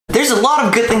There's a lot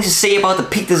of good things to say about the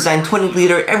Peak Design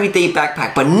 20-liter everyday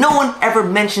backpack, but no one ever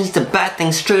mentions the bad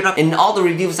things straight up in all the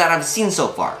reviews that I've seen so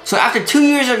far. So after 2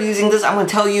 years of using this, I'm going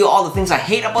to tell you all the things I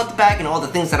hate about the bag and all the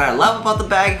things that I love about the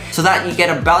bag so that you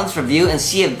get a balanced review and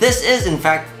see if this is in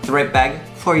fact the right bag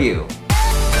for you.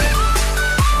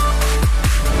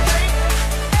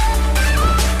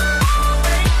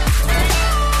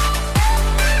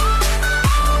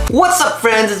 What's up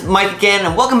friends, it's Mike again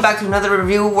and welcome back to another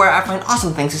review where I find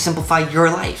awesome things to simplify your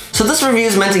life. So this review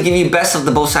is meant to give you best of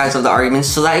the both sides of the arguments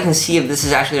so that you can see if this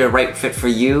is actually the right fit for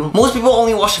you. Most people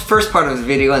only watch the first part of the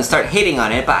video and start hating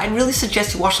on it, but I'd really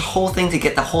suggest you watch the whole thing to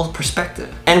get the whole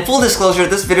perspective. And full disclosure,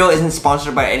 this video isn't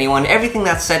sponsored by anyone. Everything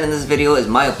that's said in this video is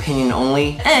my opinion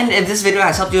only. And if this video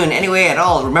has helped you in any way at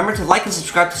all, remember to like and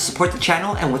subscribe to support the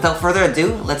channel, and without further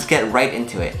ado, let's get right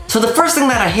into it. So the first thing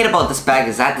that I hate about this bag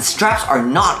is that the straps are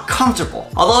not comfortable.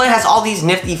 Although it has all these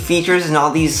nifty features and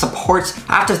all these supports,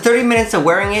 after 30 minutes of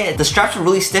wearing it, the straps are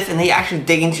really stiff and they actually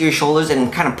dig into your shoulders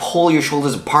and kind of pull your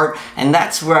shoulders apart, and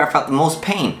that's where I felt the most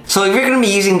pain. So if you're going to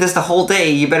be using this the whole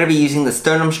day, you better be using the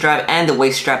sternum strap and the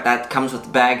waist strap that comes with the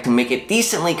bag to make it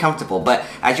decently comfortable. But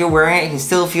as you're wearing it, you can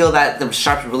still feel that the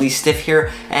straps are really stiff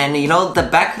here, and you know, the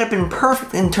bag could have been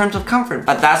perfect in terms of comfort,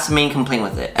 but that's the main complaint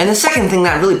with it. And the second thing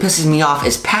that really pisses me off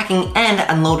is packing and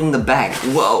unloading the bag.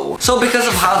 Whoa. So because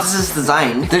of how this is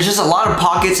designed, there's just a lot of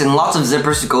pockets and lots of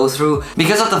zippers to go through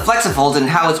because of the flexifolds and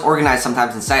how it's organized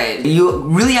sometimes inside. You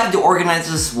really have to organize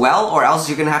this well, or else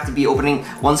you're gonna have to be opening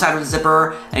one side of the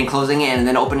zipper and closing it, and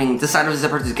then opening this side of the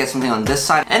zipper to get something on this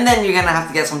side, and then you're gonna have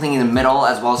to get something in the middle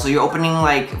as well. So you're opening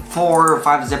like 4 or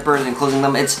 5 zippers and closing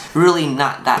them. It's really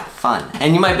not that fun.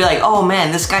 And you might be like, oh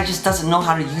man, this guy just doesn't know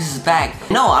how to use his bag.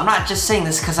 No, I'm not just saying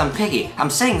this because I'm picky. I'm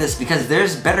saying this because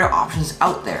there's better options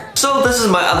out there. So this is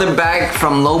my other bag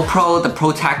from Low Pro, the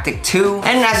Pro Tactic 2.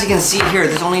 And as you can see here,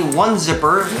 there's only one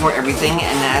zipper for everything,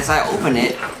 and as I open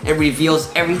it, it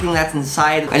reveals everything that's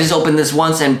inside. I just open this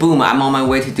once and boom, I'm on my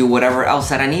way to do whatever else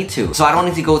that I need to. So I don't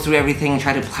need to go through everything and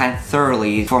try to plan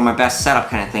thoroughly for my best setup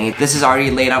kind of thing. This is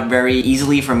already laid out very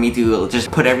easily for me to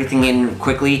just put everything in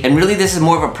quickly. And really this is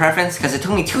more of a preference because it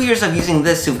took me 2 years of using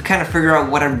this to kind of figure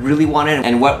out what I really wanted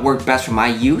and what worked best for my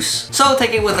use. So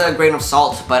take it with a grain of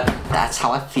salt, but that's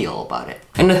how I feel about it.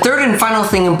 And the third and final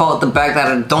thing about the bag that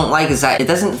I don't like is that it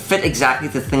doesn't fit exactly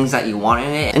the things that you want in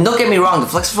it. And don't get me wrong, the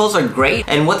flexifolds are great,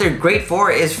 and what they're great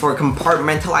for is for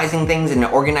compartmentalizing things and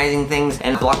organizing things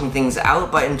and blocking things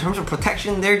out, but in terms of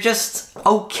protection, they're just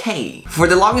okay. For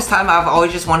the longest time, I've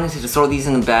always just wanted to throw these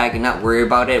in the bag and not worry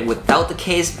about it without the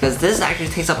case, because this actually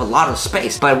takes up a lot of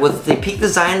space. But with the Peak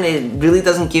Design, it really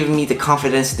doesn't give me the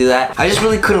confidence to do that. I just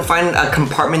really couldn't find a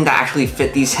compartment that actually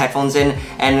fit these headphones in,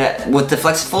 and with the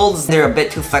flexifolds, they're a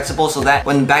bit too flexible so that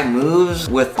when the bag moves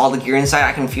with all the gear inside,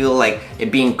 I can feel like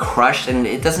it being crushed and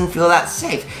it doesn't feel that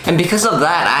safe. And because of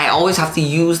that, I always have to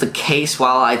use the case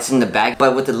while it's in the bag.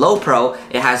 But with the Low Pro,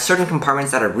 it has certain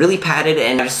compartments that are really padded,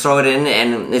 and I just throw it in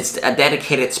and it's a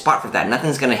dedicated spot for that.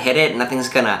 Nothing's gonna hit it, nothing's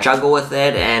gonna juggle with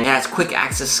it, and it has quick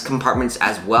access compartments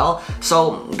as well.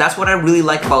 So that's what I really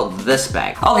like about this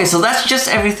bag. Okay, so that's just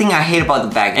everything I hate about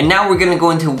the bag. And now we're gonna go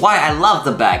into why I love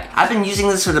the bag. I've been using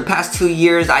this for the past 2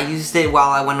 years. I used it while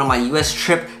I went on my US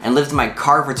trip and lived in my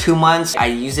car for 2 months. I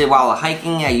use it while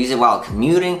hiking, I use it while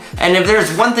commuting. And if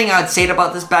there's one thing I would say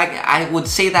about this bag, I would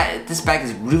say that this bag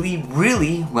is really,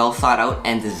 really well thought out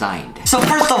and designed. So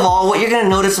first of all, what you're gonna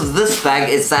notice with this bag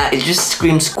is that it just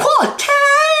screams quality.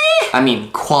 I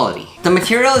mean, quality. The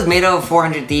material is made of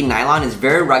 400D nylon. It's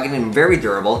very rugged and very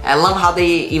durable. I love how they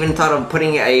even thought of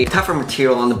putting a tougher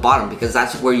material on the bottom, because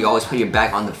that's where you always put your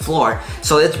bag on the floor.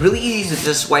 So it's really easy to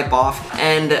just wipe off.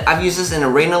 And I've used this in the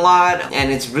rain a lot,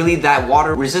 and it's really that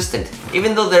water resistant.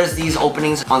 Even though there's these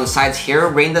openings on the sides here,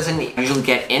 rain doesn't usually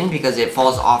get in because it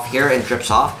falls off here and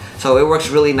drips off. So it works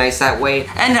really nice that way.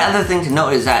 And the other thing to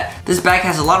note is that this bag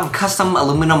has a lot of custom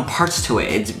aluminum parts to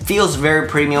it. It feels very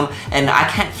premium, and I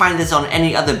can't find this on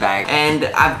any other bag. And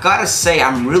I've gotta say,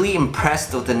 I'm really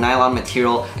impressed with the nylon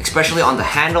material, especially on the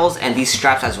handles and these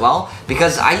straps as well,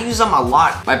 because I use them a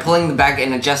lot by pulling the bag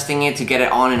and adjusting it to get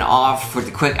it on and off for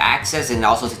the quick access, and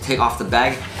also to take off the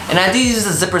bag. And I do use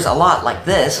the zippers a lot, like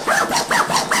this.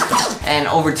 And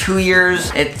over 2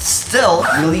 years, it's still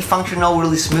really functional,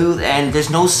 really smooth, and there's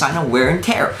no sign of wear and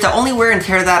tear. The only wear and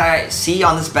tear that I see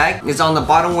on this bag is on the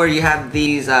bottom where you have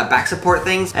these back support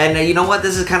things. And you know what?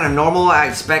 This is kind of normal. I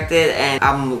expect it, and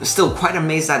I'm still quite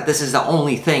amazed that this is the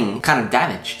only thing kind of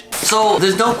damaged. So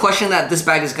there's no question that this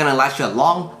bag is gonna last you a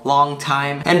long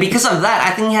time. And because of that,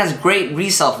 I think it has great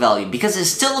resale value because it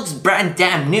still looks brand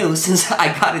damn new since I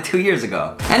got it 2 years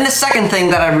ago. And the second thing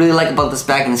that I really like about this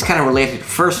bag, and it's kind of related to the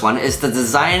first one, is the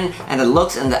design and the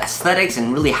looks and the aesthetics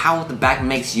and really how the bag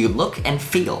makes you look and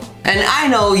feel. And I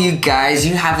know you guys,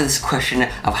 you have this question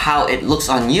of how it looks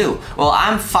on you. Well,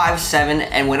 I'm 5'7",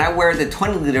 and when I wear the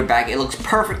 20-liter bag, it looks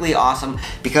perfectly awesome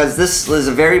because this is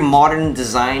a very modern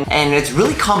design and it's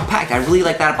really compact. I really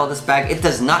like that about this bag. It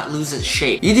does not lose its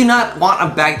shape. You do not want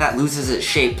a bag that loses its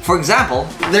shape. For example,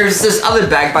 there's this other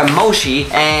bag by Moshi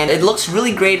and it looks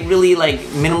really great, really like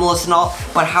minimalist and all,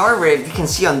 but however, if you can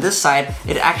see on this side,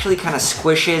 it actually kind of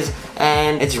squishes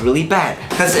and it's really bad.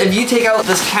 Because if you take out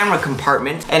this camera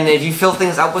compartment and if you fill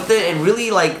things up with it, it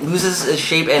really like loses its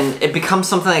shape and it becomes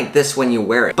something like this when you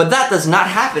wear it. But that does not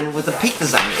happen with the Peak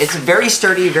design. It's very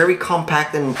sturdy, very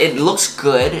compact, and it looks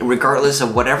good regardless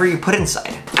of whatever you put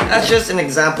inside. That's just an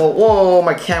example. Whoa,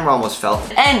 my camera almost fell.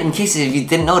 And in case if you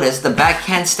didn't notice, the bag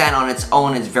can stand on its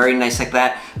own. It's very nice like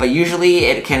that. But usually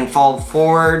it can fall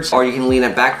forwards or you can lean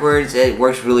it backwards. It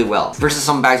works really well. Versus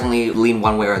some bags only lean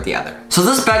one way or the other. So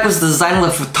this bag was designed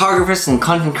with photographers and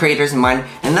content creators in mind,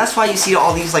 and that's why you see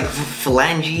all these like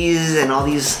phalanges and all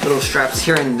these little straps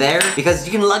here and there, because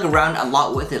you can lug around a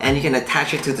lot with it and you can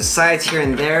attach it to the sides here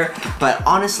and there. But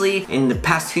honestly, in the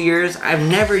past 2 years, I've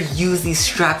never used these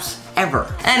straps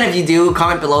ever. And if you do,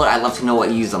 comment below. I'd love to know what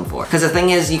you use them for. Because the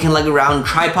thing is, you can lug around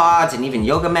tripods and even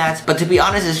yoga mats, but to be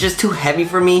honest, it's just too heavy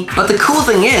for me. But the cool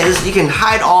thing is, you can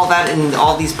hide all that in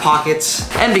all these pockets.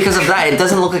 And because of that, it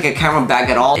doesn't look like a camera bag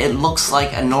at all. It looks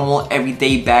like a normal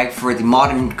everyday bag for the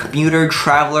modern commuter,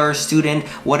 traveler, student,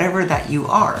 whatever that you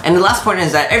are. And the last point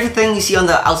is that everything you see on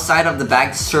the outside of the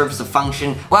bag serves a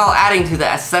function while adding to the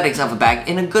aesthetics of a bag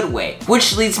in a good way.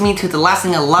 Which leads me to the last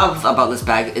thing I love about this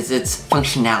bag is its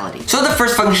functionality. So the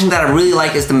first function that I really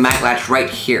like is the mag latch right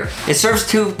here. It serves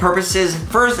two purposes.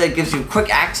 First, it gives you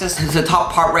quick access to the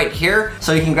top part right here,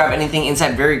 so you can grab anything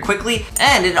inside very quickly.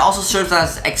 And it also serves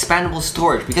as expandable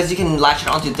storage because you can latch it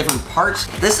onto different parts.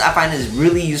 This I find is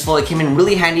really useful. It came in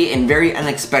really handy in very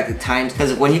unexpected times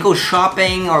because when you go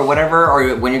shopping or whatever,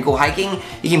 or when you go hiking,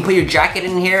 you can put your jacket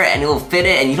in here and it will fit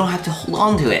it and you don't have to hold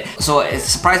on to it. So it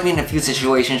surprised me in a few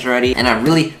situations already, and I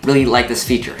really like this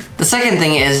feature. The second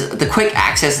thing is the quick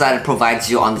access that it provides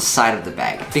you on the side of the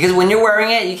bag. Because when you're wearing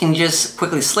it, you can just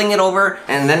quickly sling it over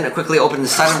and then quickly open the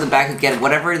side of the bag to get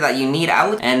whatever that you need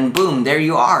out, and boom, there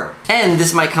you are. And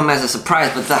this might come as a surprise,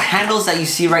 but the handles that you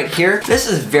see right here, this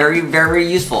is very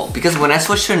useful because when I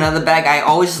switch to another bag, I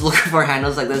always look for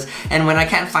handles like this, and when I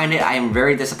can't find it, I am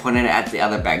very disappointed at the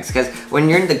other bags because when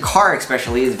you're in the car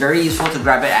especially, it's very useful to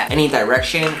grab it at any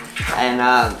direction, and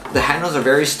the handles are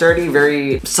very sturdy,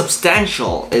 very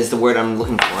substantial is the word I'm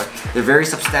looking for. They're very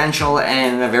substantial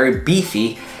and very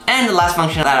beefy. And the last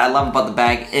function that I love about the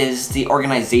bag is the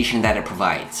organization that it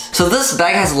provides. So this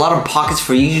bag has a lot of pockets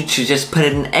for you to just put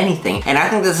in anything, and I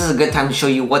think this is a good time to show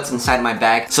you what's inside my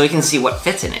bag so you can see what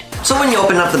fits in it. So when you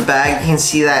open up the bag, you can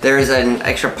see that there is an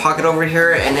extra pocket over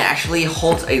here, and it actually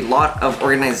holds a lot of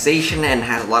organization and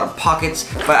has a lot of pockets.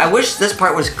 But I wish this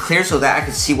part was clear so that I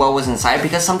could see what was inside,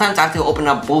 because sometimes I have to open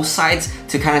up both sides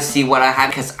to kind of see what I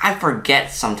have, because I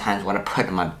forget sometimes what I put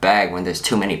in my bag when there's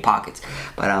too many pockets.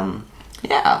 But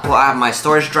yeah. Well, I have my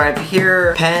storage drive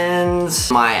here,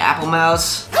 pens, my Apple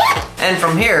mouse, and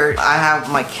from here, I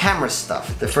have my camera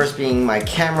stuff. The first being my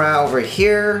camera over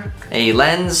here, a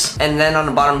lens, and then on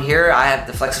the bottom here, I have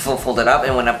the Flexible folded up,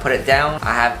 and when I put it down,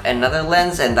 I have another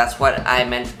lens, and that's what I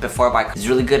meant before by it's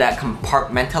really good at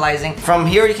compartmentalizing. From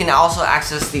here, you can also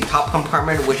access the top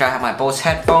compartment, which I have my Bose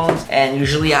headphones, and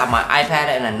usually I have my iPad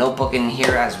and a notebook in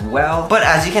here as well. But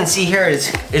as you can see here,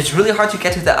 it's really hard to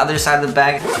get to the other side of the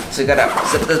bag, so you gotta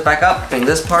zip this back up, bring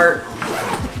this part.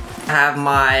 I have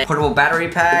my portable battery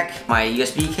pack, my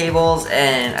USB cables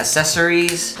and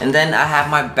accessories, and then I have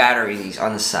my batteries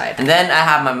on the side. And then I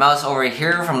have my mouse over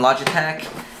here from Logitech,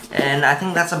 and I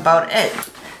think that's about it.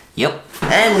 Yep.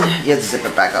 And you have to zip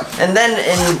it back up. And then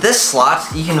in this slot,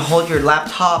 you can hold your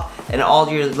laptop and all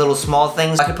your little small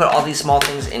things. I could put all these small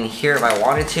things in here if I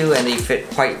wanted to, and they fit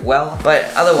quite well. But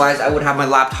otherwise, I would have my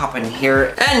laptop in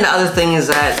here. And the other thing is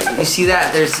that, you see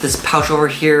that there's this pouch over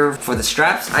here for the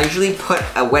straps. I usually put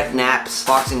a wet naps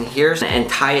box in here and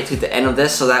tie it to the end of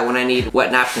this so that when I need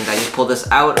wet napkins, I just pull this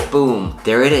out, boom,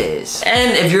 there it is.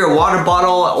 And if you're a water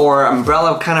bottle or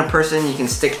umbrella kind of person, you can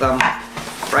stick them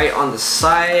right on the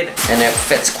side, and it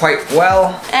fits quite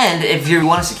well. And if you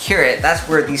want to secure it, that's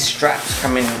where these straps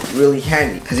come in really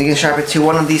handy, because you can strap it to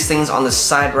one of these things on the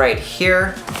side right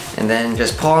here, and then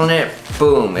just pull on it,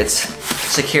 boom, it's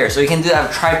secure. So you can do that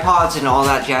with tripods and all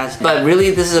that jazz. But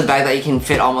really, this is a bag that you can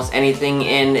fit almost anything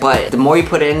in. But the more you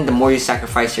put in, the more you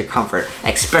sacrifice your comfort,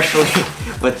 especially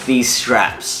with these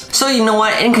straps. So you know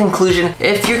what, in conclusion,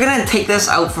 if you're gonna take this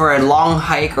out for a long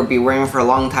hike or be wearing it for a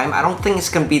long time, I don't think it's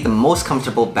gonna be the most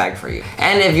comfortable bag for you.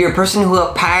 And if you're a person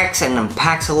who packs and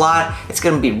unpacks a lot, it's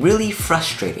gonna be really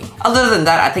frustrating. Other than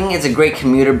that, I think it's a great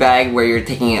commuter bag where you're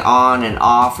taking it on and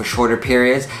off for shorter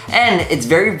periods, and it's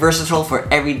very versatile for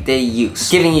everyday use,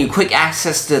 giving you quick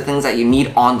access to the things that you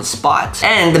need on the spot.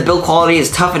 And the build quality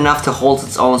is tough enough to hold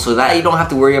its own so that you don't have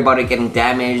to worry about it getting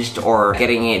damaged or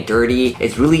getting it dirty.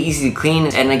 It's really easy to clean,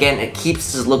 and again, it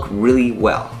keeps this look really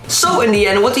well. So in the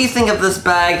end, what do you think of this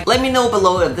bag? Let me know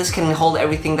below if this can hold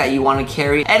everything that you want to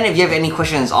carry, and if you have any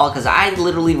questions at all, because I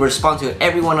literally respond to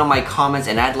every one of my comments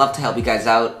and I'd love to help you guys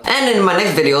out. And in my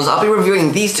next videos, I'll be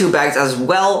reviewing these two bags as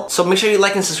well, so make sure you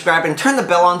like and subscribe and turn the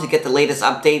bell on to get the latest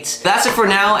updates. That's it for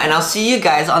now, and I'll see you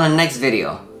guys on the next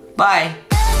video. Bye!